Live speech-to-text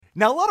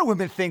Now, a lot of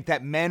women think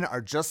that men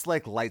are just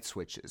like light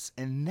switches,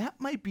 and that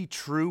might be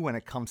true when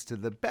it comes to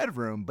the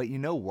bedroom, but you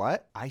know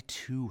what? I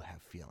too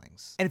have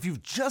feelings. And if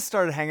you've just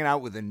started hanging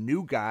out with a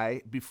new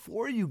guy,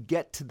 before you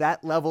get to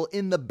that level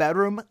in the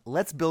bedroom,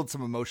 let's build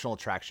some emotional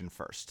attraction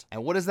first.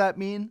 And what does that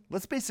mean?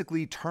 Let's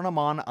basically turn him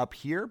on up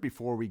here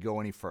before we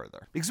go any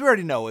further. Because we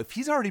already know if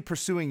he's already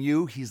pursuing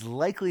you, he's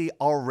likely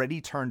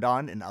already turned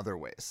on in other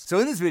ways. So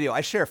in this video,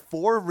 I share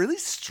 4 really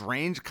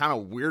strange, kind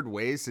of weird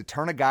ways to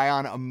turn a guy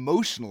on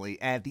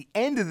emotionally. And at the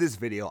end of this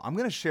video, I'm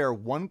going to share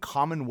one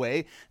common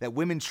way that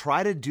women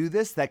try to do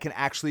this that can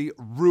actually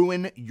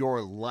ruin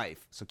your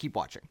life. So keep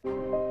watching.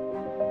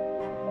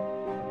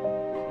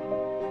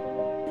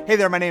 Hey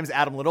there, my name is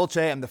Adam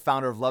LaDolce. I'm the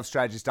founder of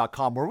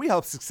LoveStrategies.com, where we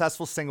help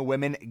successful single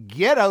women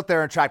get out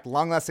there and attract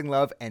long-lasting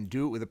love and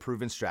do it with a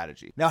proven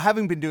strategy. Now,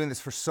 having been doing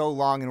this for so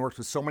long and worked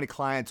with so many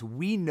clients,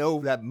 we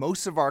know that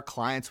most of our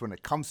clients, when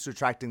it comes to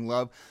attracting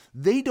love,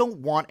 they don't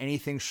want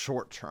anything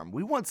short-term.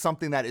 We want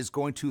something that is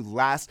going to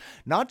last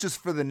not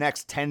just for the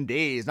next 10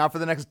 days, not for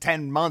the next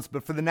 10 months,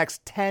 but for the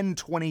next 10,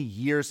 20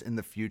 years in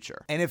the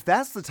future. And if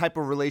that's the type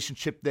of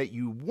relationship that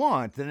you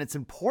want, then it's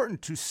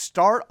important to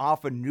start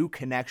off a new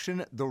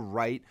connection the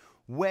right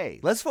way.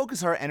 Let's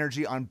focus our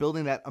energy on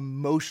building that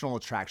emotional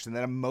attraction,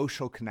 that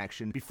emotional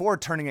connection before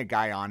turning a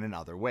guy on in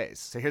other ways.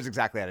 So here's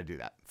exactly how to do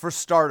that. For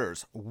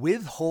starters,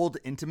 withhold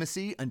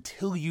intimacy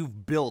until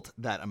you've built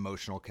that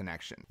emotional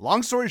connection.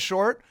 Long story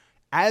short,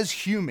 as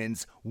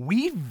humans,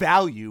 we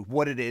value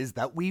what it is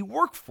that we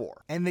work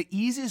for. And the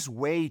easiest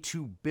way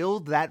to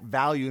build that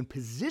value and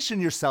position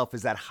yourself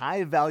as that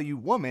high value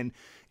woman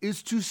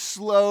is to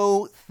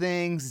slow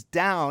things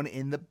down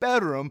in the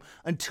bedroom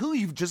until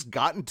you've just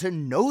gotten to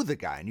know the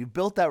guy and you've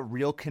built that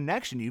real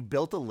connection. You've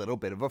built a little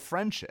bit of a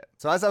friendship.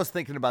 So as I was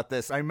thinking about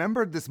this, I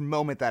remembered this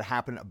moment that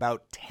happened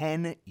about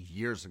 10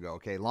 years ago,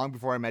 okay, long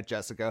before I met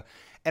Jessica.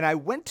 And I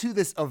went to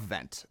this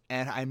event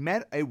and I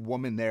met a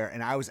woman there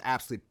and I was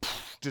absolutely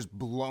just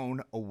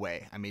blown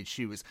away. I mean,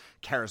 she was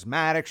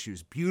charismatic, she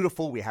was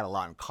beautiful, we had a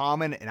lot in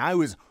common, and I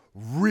was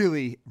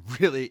really,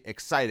 really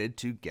excited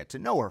to get to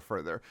know her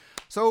further.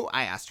 So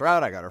I asked her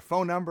out, I got her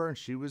phone number, and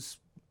she was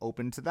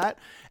open to that.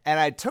 And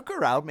I took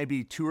her out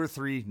maybe 2 or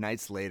 3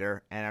 nights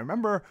later, and I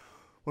remember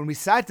when we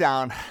sat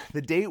down,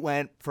 the date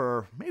went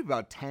for maybe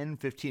about 10,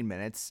 15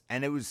 minutes,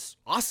 and it was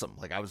awesome.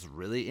 Like, I was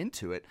really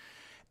into it.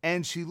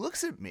 And she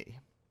looks at me,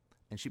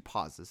 and she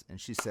pauses, and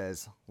she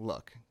says,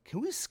 "Look,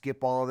 can we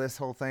skip all of this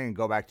whole thing and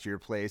go back to your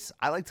place?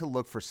 I like to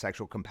look for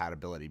sexual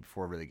compatibility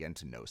before really getting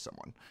to know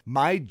someone."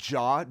 My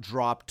jaw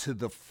dropped to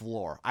the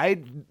floor.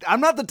 I'm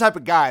not the type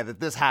of guy that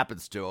this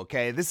happens to,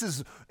 okay? This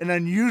is an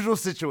unusual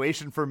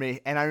situation for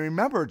me, and I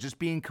remember just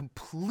being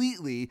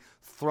completely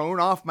thrown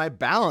off my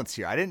balance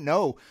here. I didn't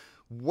know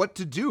what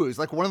to do. It was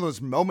like one of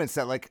those moments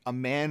that like a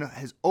man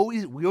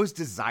we always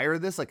desire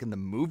this, like in the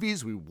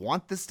movies, we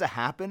want this to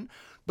happen.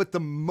 But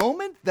the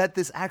moment that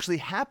this actually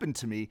happened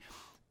to me,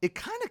 it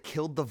kind of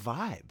killed the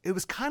vibe. It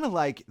was kind of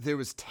like there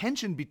was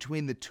tension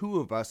between the two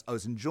of us. I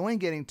was enjoying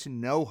getting to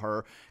know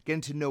her,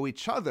 getting to know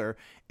each other,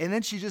 and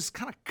then she just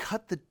kind of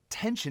cut the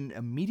tension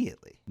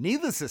immediately.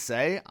 Needless to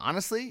say,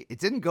 honestly, it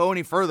didn't go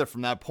any further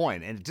from that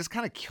point, and it just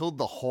kind of killed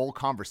the whole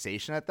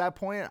conversation at that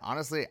point.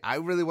 Honestly, I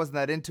really wasn't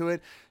that into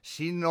it.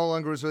 She no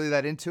longer was really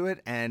that into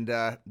it, and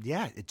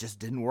it just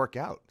didn't work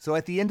out. So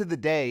at the end of the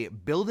day,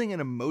 building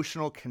an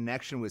emotional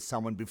connection with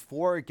someone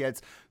before it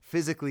gets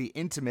physically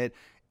intimate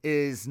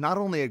is not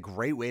only a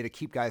great way to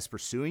keep guys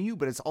pursuing you,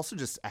 but it's also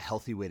just a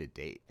healthy way to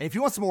date. And if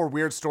you want some more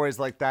weird stories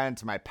like that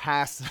into my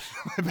past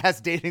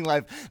dating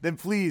life, then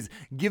please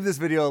give this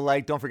video a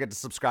like. Don't forget to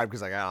subscribe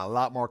because I got a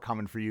lot more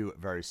coming for you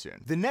very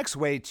soon. The next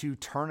way to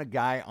turn a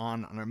guy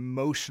on an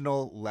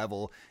emotional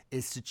level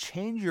is to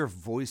change your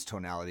voice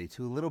tonality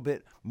to a little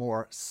bit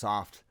more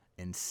soft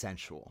and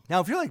sensual. Now,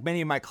 if you're like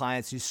many of my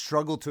clients, you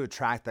struggle to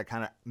attract that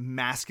kind of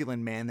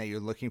masculine man that you're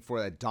looking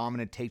for, that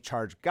dominant, take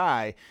charge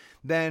guy,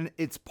 then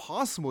it's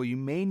possible you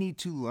may need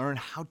to learn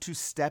how to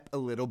step a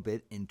little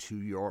bit into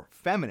your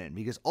feminine,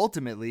 because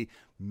ultimately,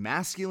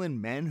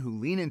 masculine men who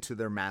lean into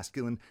their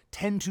masculine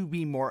tend to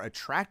be more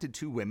attracted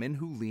to women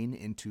who lean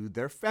into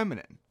their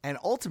feminine. And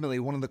ultimately,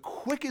 one of the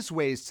quickest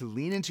ways to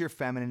lean into your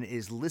feminine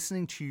is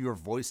listening to your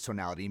voice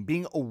tonality and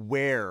being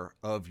aware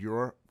of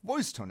your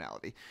voice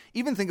tonality.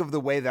 Even think of the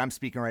way that I'm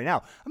speaking right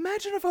now.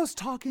 Imagine if I was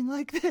talking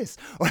like this,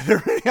 or there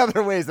are many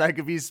other ways that I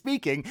could be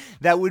speaking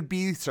that would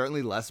be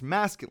certainly less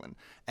masculine.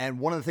 And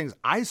one of the things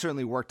I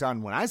certainly worked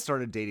on when I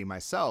started dating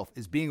myself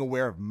is being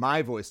aware of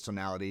my voice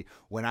tonality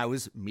when I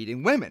was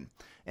meeting women.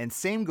 And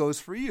same goes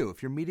for you.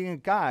 If you're meeting a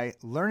guy,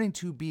 learning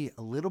to be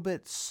a little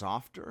bit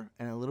softer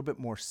and a little bit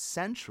more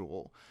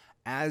sensual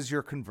as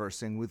you're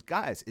conversing with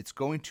guys. It's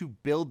going to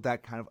build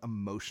that kind of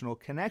emotional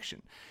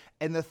connection.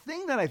 And the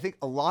thing that I think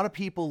a lot of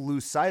people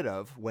lose sight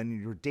of when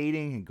you're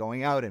dating and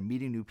going out and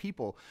meeting new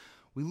people,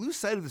 we lose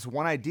sight of this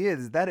one idea,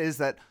 that is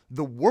that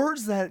the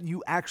words that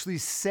you actually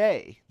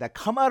say that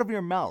come out of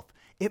your mouth,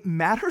 it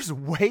matters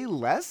way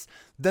less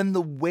than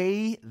the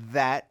way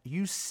that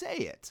you say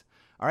it.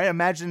 All right,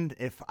 imagine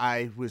if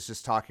I was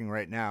just talking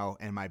right now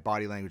and my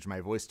body language,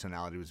 my voice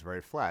tonality was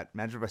very flat.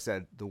 Imagine if I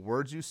said, the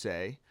words you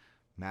say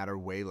matter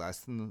way less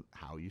than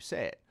how you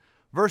say it.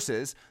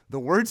 Versus the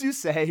words you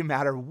say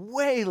matter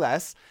way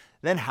less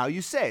than how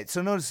you say it.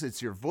 So notice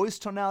it's your voice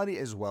tonality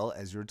as well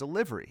as your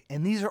delivery.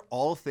 And these are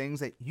all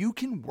things that you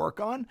can work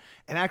on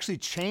and actually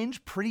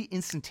change pretty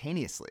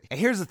instantaneously. And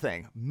here's the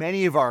thing.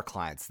 Many of our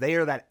clients, they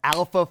are that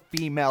alpha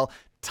female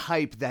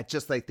type that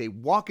just like they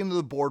walk into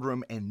the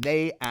boardroom and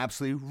they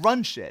absolutely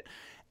run shit.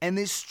 And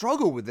they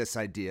struggle with this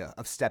idea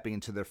of stepping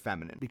into their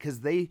feminine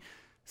because they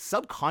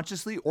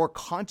subconsciously or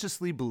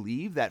consciously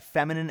believe that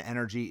feminine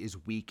energy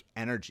is weak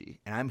energy.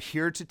 And I'm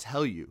here to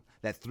tell you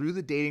that through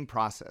the dating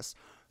process,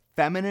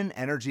 feminine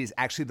energy is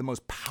actually the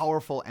most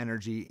powerful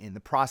energy in the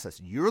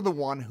process. You're the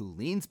one who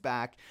leans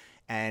back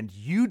and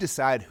you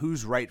decide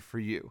who's right for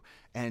you.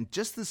 And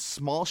just this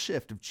small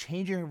shift of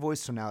changing your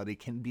voice tonality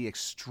can be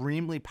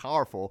extremely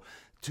powerful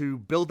to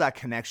build that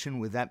connection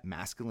with that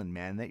masculine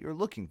man that you're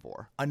looking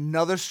for.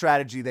 Another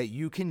strategy that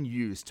you can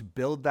use to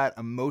build that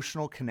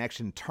emotional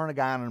connection, turn a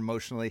guy on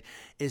emotionally,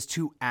 is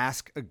to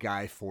ask a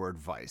guy for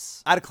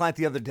advice. I had a client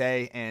the other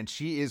day, and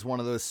she is one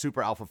of those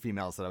super alpha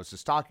females that I was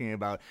just talking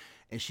about.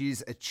 And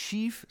she's a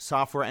chief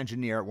software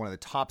engineer at one of the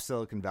top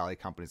Silicon Valley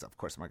companies. Of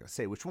course, I'm not going to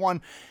say which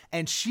one.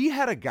 And she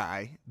had a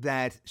guy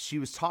that she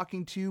was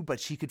talking to, but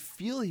she could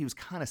feel he was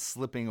kind of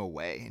slipping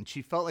away. And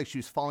she felt like she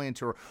was falling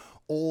into her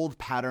old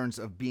patterns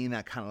of being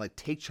that kind of like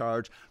take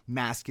charge,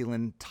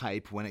 masculine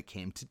type when it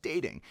came to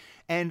dating.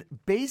 And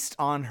based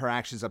on her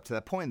actions up to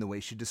that point and the way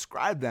she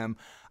described them,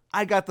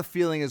 I got the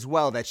feeling as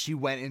well that she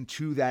went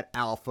into that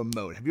alpha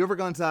mode. Have you ever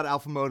gone to that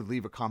alpha mode?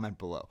 Leave a comment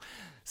below.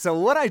 So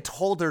what I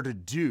told her to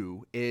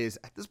do is,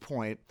 at this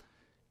point,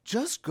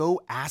 just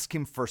go ask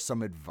him for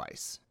some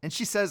advice. And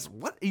she says,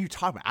 what are you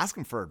talking about? Ask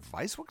him for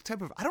advice? What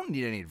type of, I don't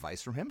need any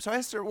advice from him. So I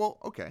asked her, well,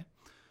 okay.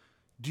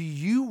 Do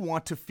you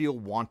want to feel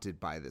wanted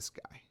by this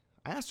guy?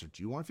 I asked her,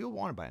 do you want to feel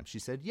wanted by him? She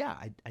said, yeah,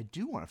 I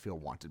do want to feel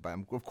wanted by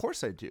him. Of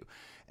course I do.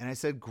 And I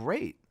said,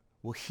 great.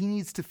 Well, he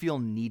needs to feel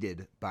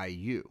needed by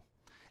you.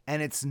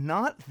 And it's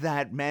not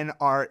that men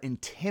are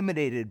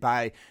intimidated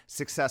by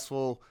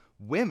successful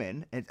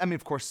women. And I mean,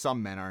 of course,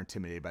 some men are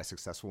intimidated by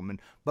successful women,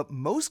 but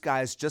most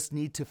guys just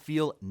need to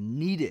feel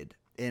needed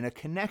in a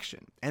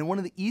connection. And one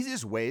of the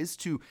easiest ways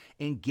to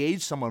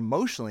engage someone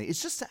emotionally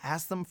is just to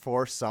ask them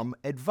for some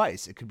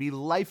advice. It could be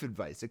life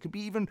advice. It could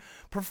be even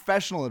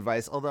professional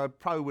advice, although I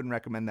probably wouldn't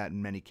recommend that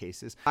in many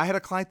cases. I had a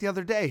client the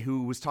other day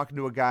who was talking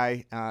to a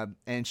guy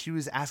and she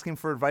was asking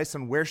for advice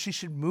on where she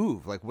should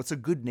move. Like, what's a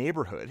good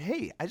neighborhood?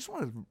 Hey, I just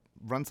want to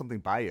run something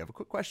by you. I have a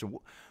quick question.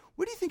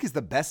 What do you think is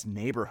the best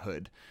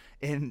neighborhood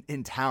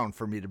in town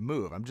for me to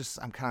move? I'm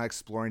kind of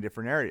exploring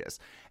different areas.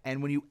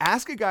 And when you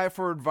ask a guy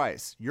for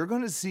advice, you're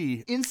going to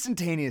see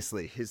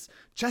instantaneously his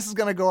chest is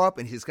going to go up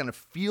and he's going to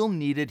feel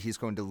needed. He's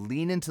going to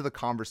lean into the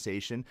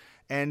conversation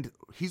and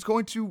he's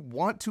going to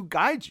want to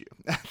guide you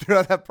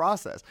throughout that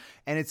process.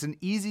 And it's an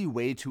easy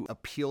way to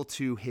appeal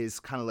to his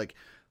kind of like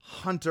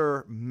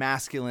hunter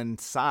masculine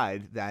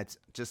side that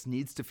just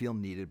needs to feel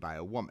needed by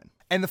a woman.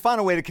 And the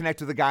final way to connect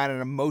with a guy on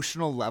an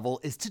emotional level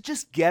is to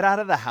just get out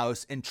of the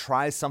house and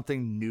try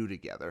something new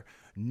together.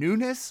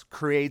 Newness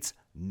creates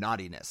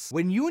naughtiness.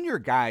 When you and your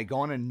guy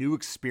go on a new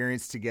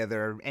experience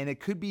together, and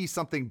it could be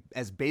something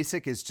as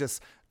basic as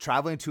just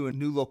traveling to a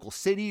new local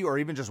city or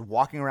even just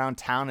walking around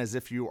town as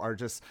if you are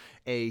just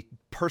a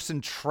person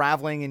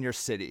traveling in your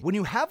city. When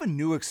you have a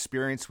new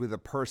experience with a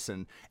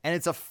person and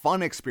it's a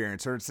fun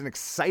experience or it's an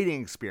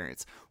exciting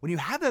experience, when you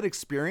have that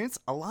experience,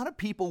 a lot of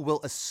people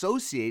will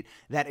associate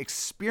that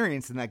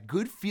experience and that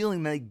good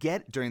feeling they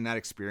get during that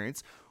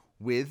experience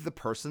with the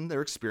person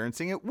they're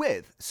experiencing it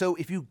with. So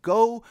if you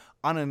go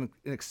on an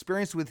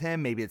experience with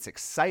him, maybe it's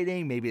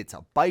exciting, maybe it's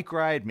a bike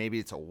ride, maybe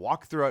it's a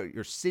walk throughout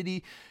your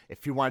city.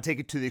 If you want to take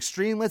it to the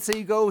extreme, let's say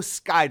you go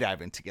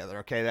skydiving together,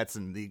 okay? That's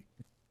in the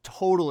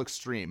total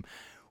extreme.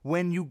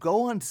 When you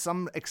go on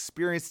some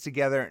experience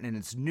together and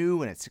it's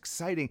new and it's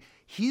exciting,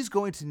 he's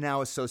going to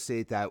now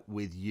associate that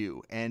with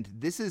you. And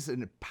this is a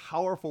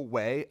powerful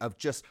way of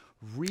just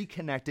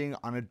reconnecting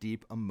on a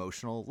deep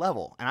emotional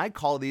level. And I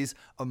call these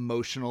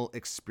emotional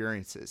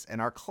experiences.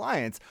 And our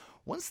clients,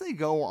 once they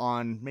go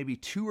on maybe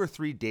 2 or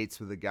 3 dates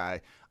with a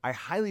guy, I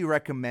highly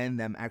recommend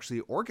them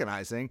actually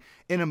organizing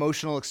an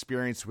emotional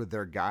experience with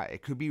their guy.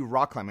 It could be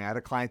rock climbing. I had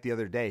a client the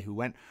other day who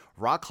went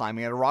rock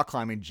climbing at a rock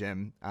climbing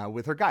gym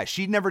with her guy.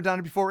 She'd never done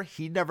it before.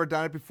 He'd never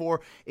done it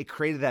before. It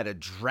created that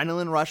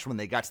adrenaline rush when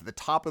they got to the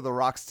top of the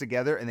rocks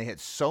together and they had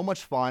so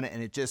much fun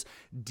and it just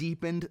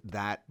deepened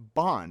that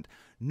bond.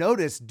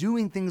 Notice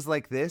doing things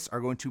like this are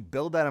going to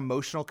build that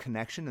emotional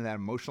connection and that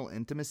emotional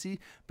intimacy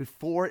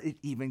before it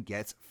even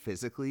gets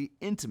physically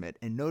intimate.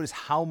 And notice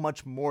how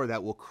much more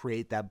that will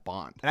create that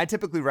bond. And I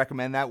typically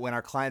recommend that when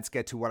our clients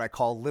get to what I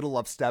call little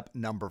up step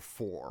number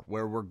 4,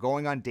 where we're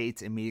going on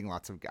dates and meeting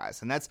lots of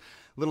guys. And that's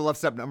Little love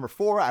step number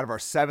 4 out of our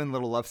 7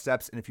 little love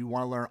steps. And if you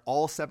want to learn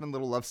all 7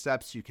 little love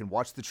steps, you can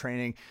watch the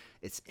training.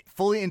 It's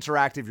fully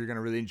interactive. You're going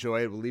to really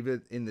enjoy it. We'll leave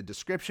it in the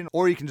description,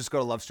 or you can just go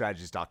to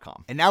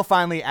lovestrategies.com. And now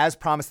finally, as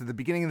promised at the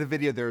beginning of the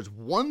video, there's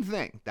one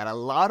thing that a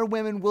lot of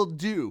women will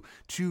do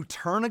to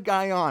turn a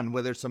guy on,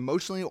 whether it's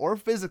emotionally or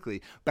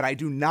physically, but I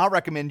do not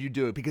recommend you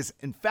do it because,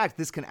 in fact,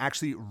 this can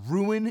actually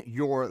ruin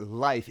your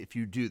life if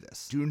you do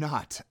this. Do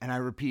not, and I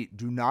repeat,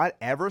 do not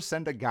ever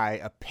send a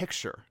guy a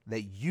picture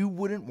that you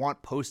wouldn't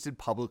want posted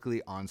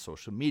publicly on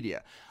social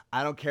media.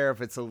 I don't care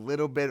if it's a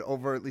little bit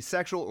overtly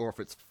sexual or if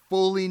it's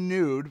fully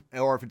nude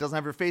or if it doesn't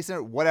have your face in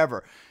it,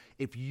 whatever.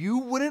 If you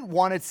wouldn't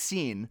want it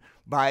seen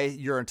by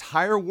your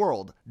entire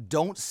world,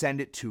 don't send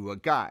it to a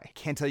guy.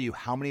 Can't tell you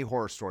how many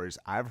horror stories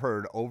I've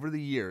heard over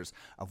the years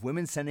of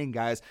women sending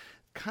guys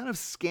kind of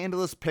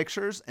scandalous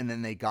pictures and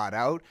then they got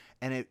out,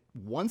 and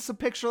once a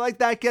picture like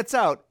that gets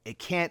out, it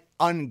can't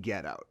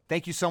unget out.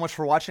 Thank you so much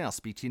for watching. I'll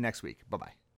speak to you next week. Bye-bye.